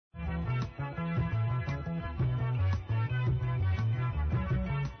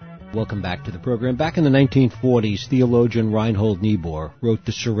Welcome back to the program. Back in the 1940s, theologian Reinhold Niebuhr wrote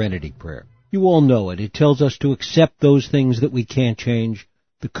the Serenity Prayer. You all know it. It tells us to accept those things that we can't change,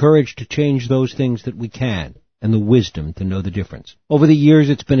 the courage to change those things that we can, and the wisdom to know the difference. Over the years,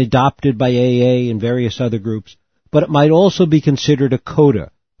 it's been adopted by AA and various other groups, but it might also be considered a coda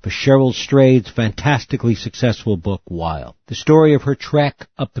for Cheryl Strayed's fantastically successful book, Wild. The story of her trek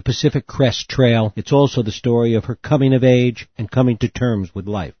up the Pacific Crest Trail. It's also the story of her coming of age and coming to terms with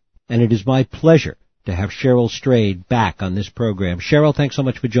life. And it is my pleasure to have Cheryl Strayed back on this program. Cheryl, thanks so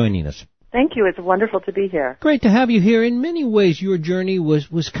much for joining us. Thank you. It's wonderful to be here. Great to have you here. In many ways, your journey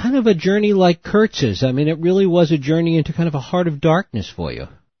was kind of a journey like Kurtz's. I mean, it really was a journey into kind of a heart of darkness for you.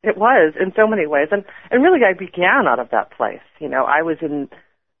 It was, in so many ways. And really, I began out of that place. You know, I was in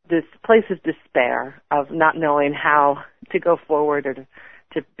this place of despair, of not knowing how to go forward or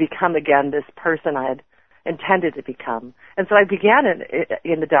to become again this person I had intended to become. And so I began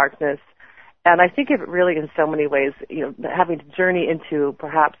in the darkness, and I think it really, in so many ways, you know, having to journey into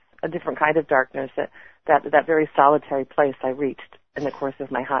perhaps a different kind of darkness, that very solitary place I reached in the course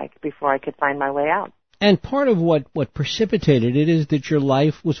of my hike before I could find my way out. And part of what precipitated it is that your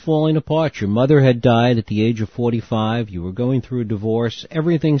life was falling apart. Your mother had died at the age of 45. You were going through a divorce.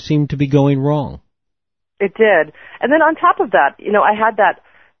 Everything seemed to be going wrong. It did. And then on top of that, you know, I had that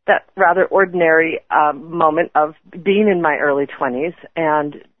rather ordinary moment of being in my early 20s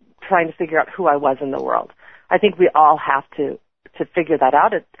and trying to figure out who I was in the world. I think we all have to figure that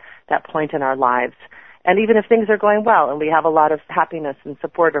out at that point in our lives. And even if things are going well and we have a lot of happiness and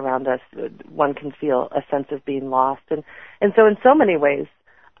support around us, one can feel a sense of being lost. And so in so many ways,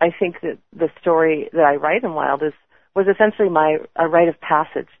 I think that the story that I write in Wild was essentially a rite of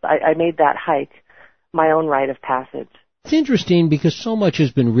passage. I made that hike my own rite of passage. It's interesting because so much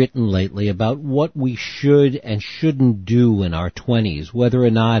has been written lately about what we should and shouldn't do in our 20s, whether or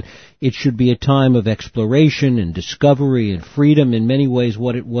not it should be a time of exploration and discovery and freedom, in many ways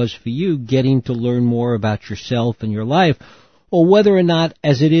what it was for you, getting to learn more about yourself and your life, or whether or not,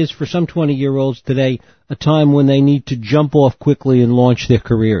 as it is for some 20-year-olds today, a time when they need to jump off quickly and launch their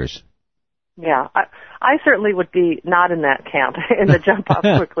careers. Yeah, I certainly would be not in that camp, in the jump off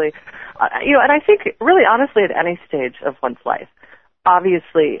quickly. You know, and I think really honestly at any stage of one's life,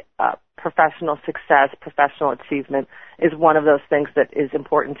 obviously professional success, professional achievement is one of those things that is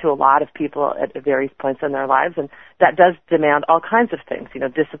important to a lot of people at various points in their lives, and that does demand all kinds of things, you know,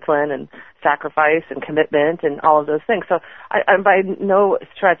 discipline and sacrifice and commitment and all of those things. So I'm by no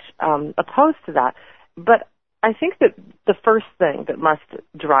stretch opposed to that, but I think that the first thing that must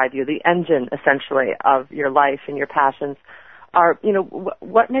drive you, the engine essentially of your life and your passions, are, you know,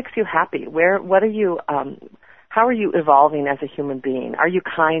 what makes you happy? What are you, how are you evolving as a human being? Are you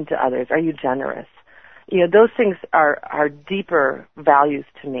kind to others? Are you generous? You know, those things are deeper values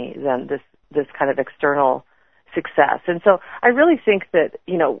to me than this kind of external success. And so I really think that,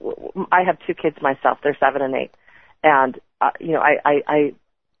 you know, I have two kids myself. They're 7 and 8. And, you know, I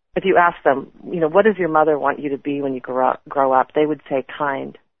if you ask them, you know, what does your mother want you to be when you grow up? They would say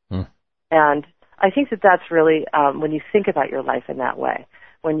kind. And I think that that's really, when you think about your life in that way,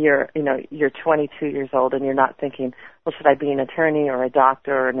 when you're 22 years old and you're not thinking, well, should I be an attorney or a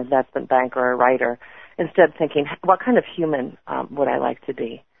doctor or an investment banker or a writer? Instead thinking, what kind of human would I like to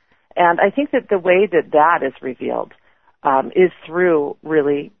be? And I think that the way that is revealed is through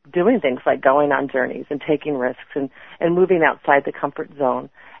really doing things like going on journeys and taking risks and moving outside the comfort zone.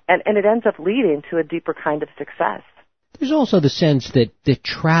 And it ends up leading to a deeper kind of success. There's also the sense that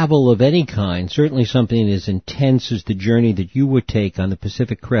travel of any kind, certainly something as intense as the journey that you would take on the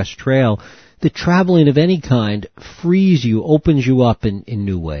Pacific Crest Trail, that traveling of any kind frees you, opens you up in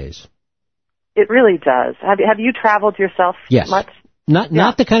new ways. It really does. Have you traveled yourself much?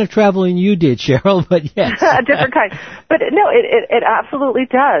 Not the kind of traveling you did, Cheryl, but yes. A different kind. But no, it absolutely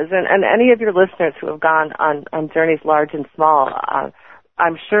does. And any of your listeners who have gone on journeys large and small,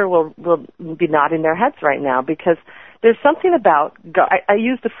 I'm sure will be nodding their heads right now, because there's something about, I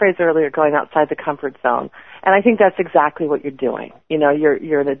used the phrase earlier, going outside the comfort zone, and I think that's exactly what you're doing. You know,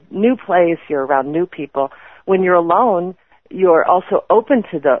 you're in a new place, you're around new people. When you're alone, you're also open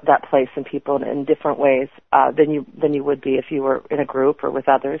to that place and people in different ways than you would be if you were in a group or with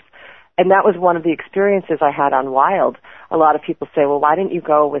others. And that was one of the experiences I had on Wild. A lot of people say, well, why didn't you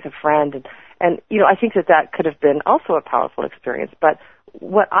go with a friend? And you know, I think that could have been also a powerful experience. But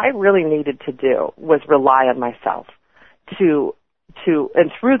what I really needed to do was rely on myself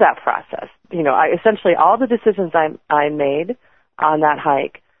and through that process, you know, essentially all the decisions I made on that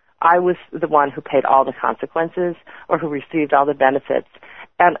hike, I was the one who paid all the consequences or who received all the benefits.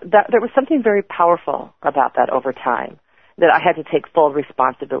 And there was something very powerful about that over time. that I had to take full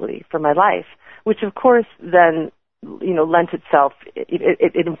responsibility for my life, which of course then, lent itself,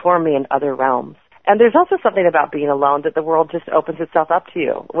 it informed me in other realms. And there's also something about being alone that the world just opens itself up to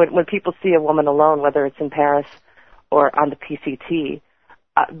you. When people see a woman alone, whether it's in Paris or on the PCT,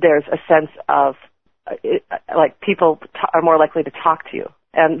 there's a sense of, people are more likely to talk to you.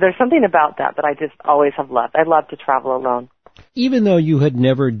 And there's something about that I just always have loved. I love to travel alone. Even though you had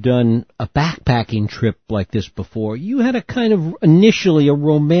never done a backpacking trip like this before, you had a kind of initially a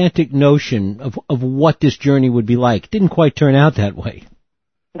romantic notion of what this journey would be like. It didn't quite turn out that way.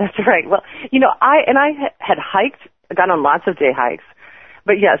 That's right. Well, I had hiked, gone on lots of day hikes.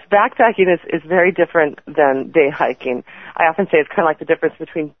 But yes, backpacking is very different than day hiking. I often say it's kind of like the difference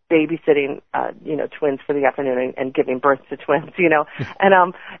between babysitting, twins for the afternoon and giving birth to twins,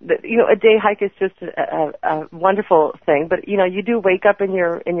 And, a day hike is just a wonderful thing. But, you do wake up in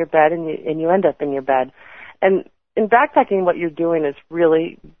your bed and you end up in your bed. And in backpacking, what you're doing is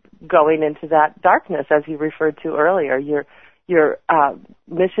really going into that darkness, as you referred to earlier. Your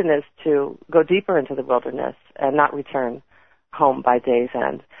mission is to go deeper into the wilderness and not return home by day's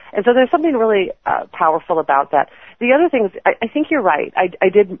end. And so there's something really powerful about that. The other thing is, I think you're right. I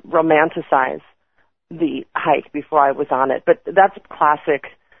did romanticize the hike before I was on it, but that's classic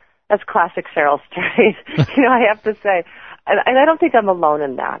Cheryl Strayed, I have to say. And I don't think I'm alone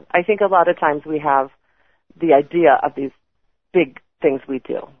in that. I think a lot of times we have the idea of these big things we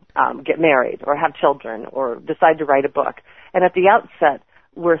do, get married or have children or decide to write a book. And at the outset,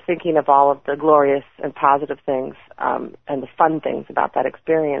 we're thinking of all of the glorious and positive things and the fun things about that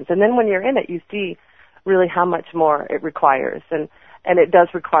experience. And then when you're in it, you see really how much more it requires. And it does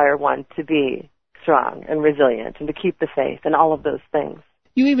require one to be strong and resilient and to keep the faith and all of those things.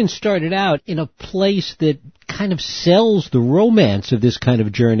 You even started out in a place that kind of sells the romance of this kind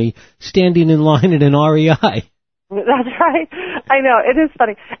of journey, standing in line at an REI. That's right. I know. It is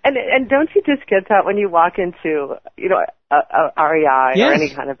funny. And don't you just get that when you walk into, a REI yes. or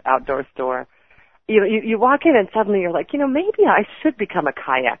any kind of outdoor store? You walk in and suddenly you're like, maybe I should become a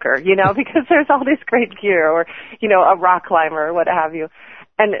kayaker, because there's all this great gear or, a rock climber or what have you.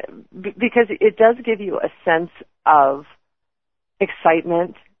 And because it does give you a sense of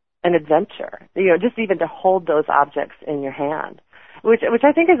excitement and adventure, just even to hold those objects in your hand. Which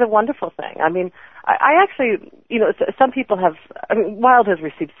I think is a wonderful thing. I mean, I actually, some people have, Wild has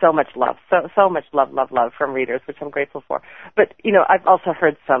received so much love, so much love from readers, which I'm grateful for. But, I've also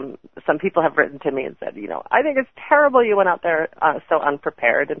heard some people have written to me and said, I think it's terrible you went out there so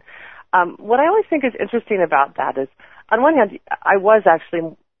unprepared. And what I always think is interesting about that is, on one hand, I was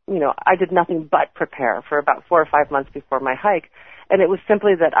actually, I did nothing but prepare for about 4 or 5 months before my hike. And it was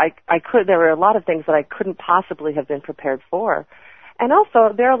simply that there were a lot of things that I couldn't possibly have been prepared for. And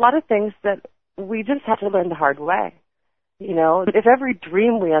also, there are a lot of things that we just have to learn the hard way. If every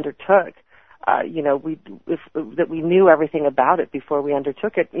dream we undertook, that we knew everything about it before we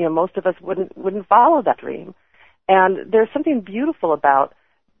undertook it, most of us wouldn't follow that dream. And there's something beautiful about,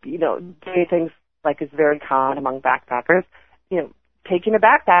 doing things like is very common among backpackers, taking a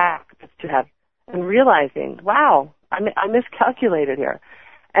backpack to have and realizing, wow, I miscalculated here.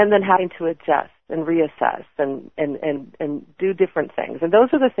 And then having to adjust and reassess and do different things. And those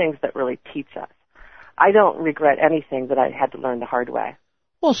are the things that really teach us. I don't regret anything that I had to learn the hard way.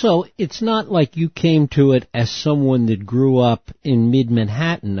 Also, it's not like you came to it as someone that grew up in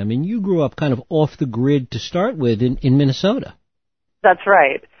mid-Manhattan. I mean, you grew up kind of off the grid to start with in Minnesota. That's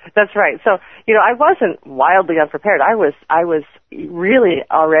right. So, I wasn't wildly unprepared. I was really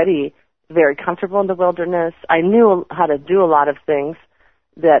already very comfortable in the wilderness. I knew how to do a lot of things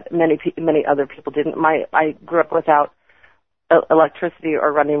that many other people didn't. I grew up without electricity or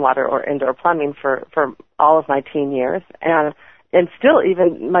running water or indoor plumbing for all of my teen years, and still,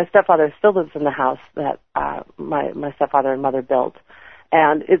 even my stepfather still lives in the house that my stepfather and mother built,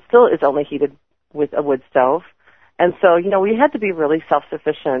 and it still is only heated with a wood stove. And so, we had to be really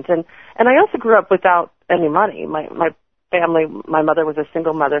self-sufficient, and I also grew up without any money. My family, my mother was a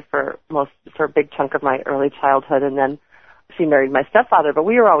single mother for a big chunk of my early childhood, and then she married my stepfather, but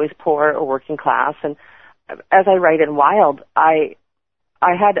we were always poor or working class. And as I write in Wild, I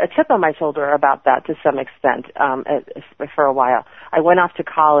had a chip on my shoulder about that to some extent for a while. I went off to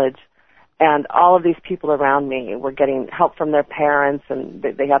college, and all of these people around me were getting help from their parents, and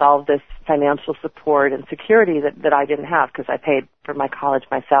they had all of this financial support and security that I didn't have because I paid for my college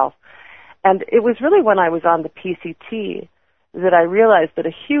myself. And it was really when I was on the PCT that I realized that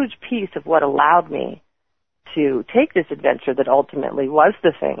a huge piece of what allowed me to take this adventure that ultimately was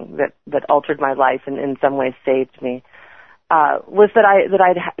the thing that altered my life and in some ways saved me, was that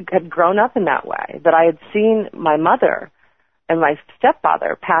I had grown up in that way, that I had seen my mother and my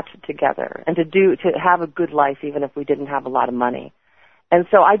stepfather patched it together and to have a good life even if we didn't have a lot of money. And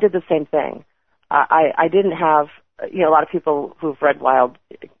so I did the same thing. I didn't have, a lot of people who've read Wild,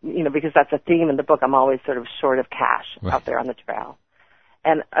 because that's a theme in the book, I'm always sort of short of cash out there on the trail.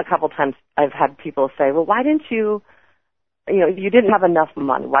 And a couple times I've had people say, well, why didn't you, if you didn't have enough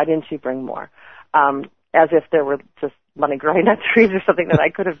money, why didn't you bring more? As if there were just money growing on trees or something that I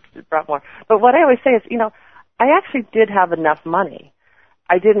could have brought more. But what I always say is, I actually did have enough money.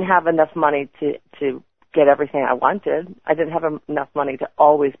 I didn't have enough money to get everything I wanted. I didn't have enough money to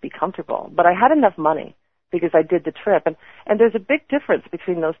always be comfortable. But I had enough money because I did the trip. And there's a big difference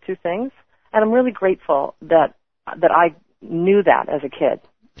between those two things. And I'm really grateful that I knew that as a kid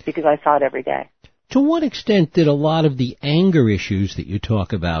because I saw it every day. To what extent did a lot of the anger issues that you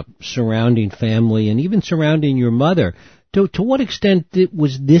talk about surrounding family and even surrounding your mother, to what extent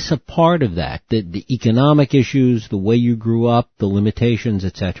was this a part of that? The economic issues, the way you grew up, the limitations,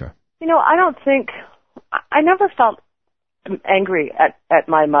 etc.? I never felt angry at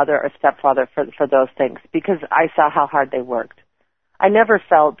my mother or stepfather for those things because I saw how hard they worked. I never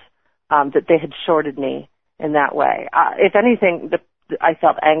felt that they had shorted me in that way. If anything, I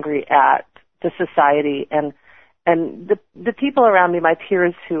felt angry at the society and the people around me, my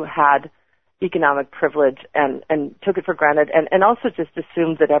peers who had economic privilege and took it for granted and also just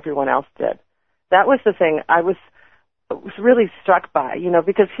assumed that everyone else did. That was the thing I was really struck by,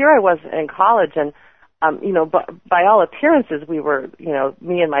 because here I was in college and, by all appearances we were,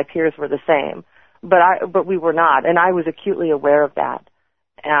 me and my peers were the same, but we were not, and I was acutely aware of that,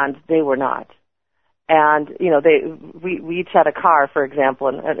 and they were not. And, we each had a car, for example,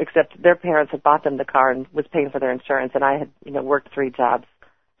 and except their parents had bought them the car and was paying for their insurance, and I had, worked 3 jobs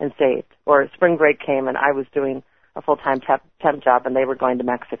and saved. Or spring break came and I was doing a full-time temp job and they were going to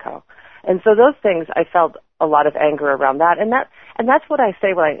Mexico. And so those things, I felt a lot of anger around that. And that's what I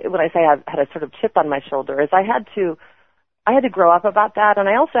say when I say I've had a sort of chip on my shoulder, is I had to grow up about that, and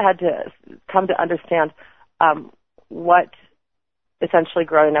I also had to come to understand what essentially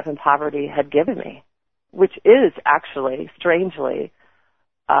growing up in poverty had given me, which is actually, strangely,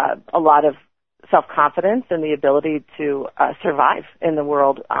 a lot of self-confidence and the ability to survive in the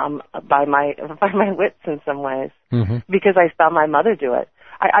world by my wits in some ways, because I saw my mother do it.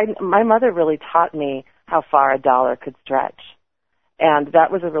 My mother really taught me how far a dollar could stretch, and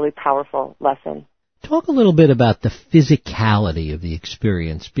that was a really powerful lesson. Talk a little bit about the physicality of the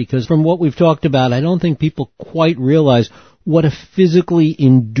experience, because from what we've talked about, I don't think people quite realize what a physically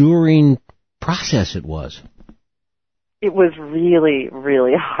enduring process it was. It was really,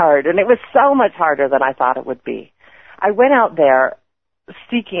 really hard, and it was so much harder than I thought it would be. I went out there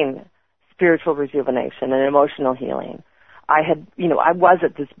seeking spiritual rejuvenation and emotional healing. I was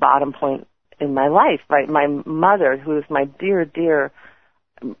at this bottom point in my life. My mother, who was my dear, dear,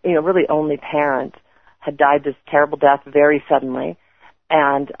 really only parent, had died this terrible death very suddenly,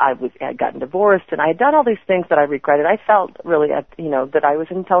 and I had gotten divorced, and I had done all these things that I regretted. I felt really, that I was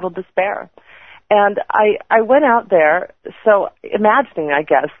in total despair. And I went out there, so imagining, I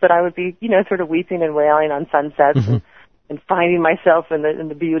guess, that I would be, sort of weeping and wailing on sunsets and finding myself in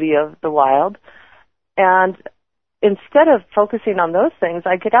the beauty of the wild. And instead of focusing on those things,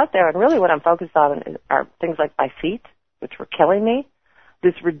 I get out there, and really what I'm focused on are things like my feet, which were killing me,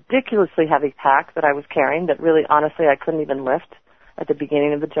 this ridiculously heavy pack that I was carrying that really, honestly, I couldn't even lift at the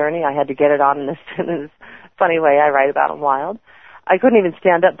beginning of the journey. I had to get it on in this funny way I write about in Wild. I couldn't even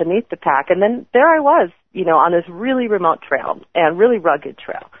stand up beneath the pack. And then there I was, on this really remote trail and really rugged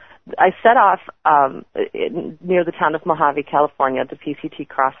trail. I set off near the town of Mojave, California. The PCT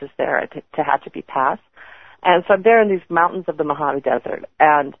crosses there at Tehachapi Pass. And so I'm there in these mountains of the Mojave Desert,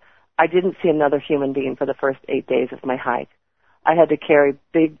 and I didn't see another human being for the first 8 days of my hike. I had to carry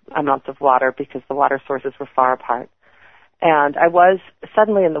big amounts of water because the water sources were far apart. And I was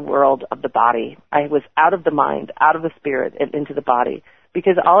suddenly in the world of the body. I was out of the mind, out of the spirit, and into the body,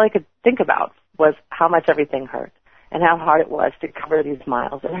 because all I could think about was how much everything hurt and how hard it was to cover these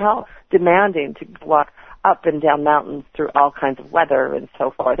miles and how demanding to walk up and down mountains through all kinds of weather and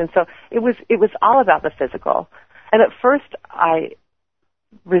so forth. And so it was all about the physical. And at first I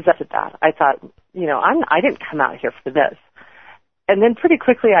resented that. I thought, I didn't come out here for this. And then pretty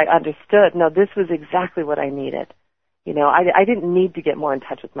quickly I understood, no, this was exactly what I needed. I didn't need to get more in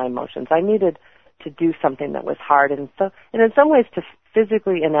touch with my emotions. I needed to do something that was hard, and in some ways to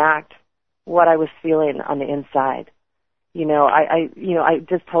physically enact what I was feeling on the inside. I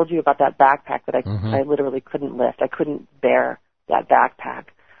just told you about that backpack that I literally couldn't lift. I couldn't bear that backpack.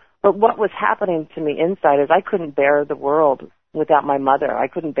 But what was happening to me inside is I couldn't bear the world without my mother. I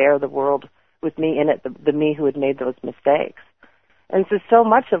couldn't bear the world with me in it, the me who had made those mistakes. And so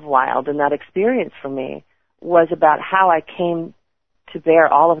much of Wild and that experience for me was about how I came to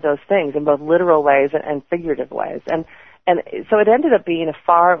bear all of those things in both literal ways and figurative ways. And so it ended up being a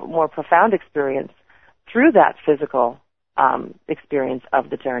far more profound experience through that physical experience of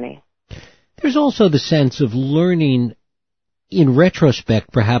the journey. There's also the sense of learning in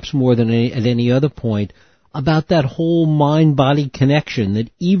retrospect, perhaps more than at any other point, about that whole mind-body connection, that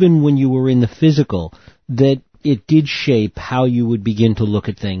even when you were in the physical, that it did shape how you would begin to look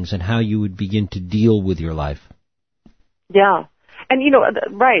at things and how you would begin to deal with your life. Yeah. And,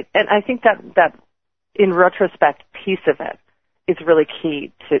 right. And I think that in retrospect piece of it is really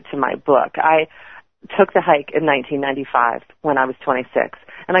key to my book. I took the hike in 1995 when I was 26.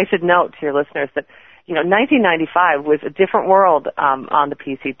 And I should note to your listeners that, 1995 was a different world on the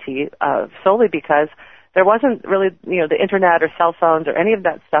PCT solely because there wasn't really, the internet or cell phones or any of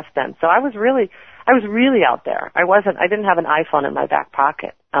that stuff then. So I was really out there. I didn't have an iPhone in my back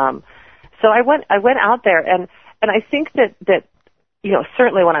pocket. So I went out there and I think that,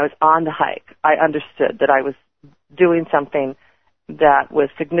 certainly when I was on the hike, I understood that I was doing something that was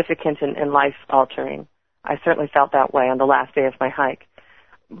significant and life altering. I certainly felt that way on the last day of my hike.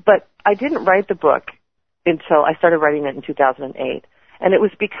 But I didn't write the book until I started writing it in 2008. And it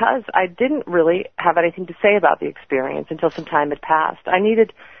was because I didn't really have anything to say about the experience until some time had passed. I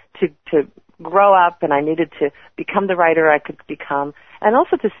needed to grow up, and I needed to become the writer I could become, and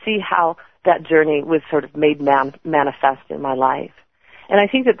also to see how that journey was sort of made manifest in my life. And I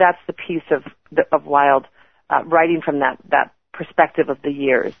think that that's the piece of Wild, writing from that perspective of the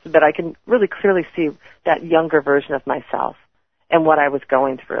years, that I can really clearly see that younger version of myself and what I was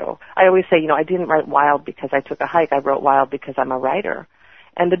going through. I always say, I didn't write Wild because I took a hike. I wrote Wild because I'm a writer.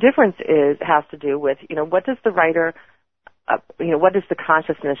 And the difference has to do with, what does the writer, what is the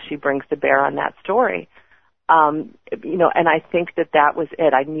consciousness she brings to bear on that story? And I think that was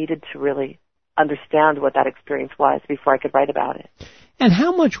it. I needed to really understand what that experience was before I could write about it. And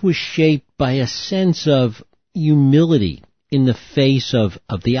how much was shaped by a sense of humility in the face of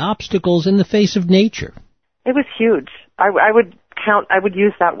the obstacles, in the face of nature? It was huge. I would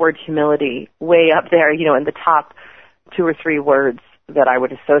use that word humility way up there, in the top 2 or 3 words that I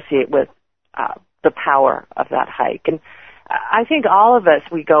would associate with the power of that hike. And I think all of us,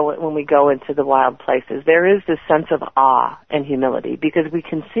 when we go into the wild places, there is this sense of awe and humility because we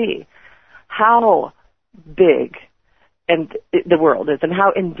can see how big and the world is and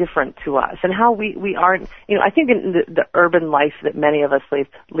how indifferent to us and how we aren't, I think in the urban life that many of us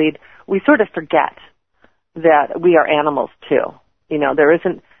lead, we sort of forget that we are animals too. There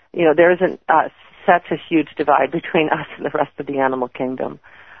isn't such a huge divide between us and the rest of the animal kingdom.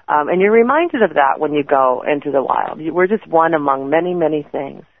 And you're reminded of that when you go into the wild. We're just one among many, many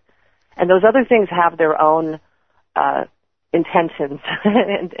things. And those other things have their own intentions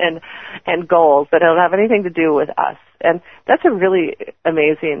and goals that don't have anything to do with us. And that's a really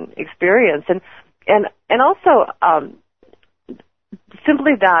amazing experience. And also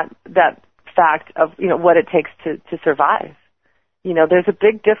simply that fact of, what it takes to survive. There's a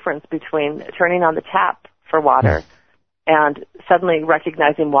big difference between turning on the tap for water and suddenly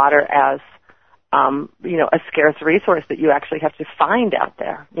recognizing water as, a scarce resource that you actually have to find out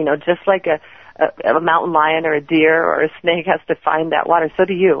there. Just like a mountain lion or a deer or a snake has to find that water, so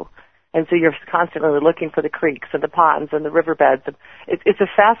do you. And so you're constantly looking for the creeks and the ponds and the riverbeds. It's a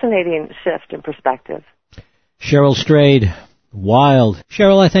fascinating shift in perspective. Cheryl Strayed, Wild.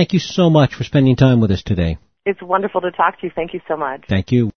 Cheryl, I thank you so much for spending time with us today. It's wonderful to talk to you. Thank you so much. Thank you.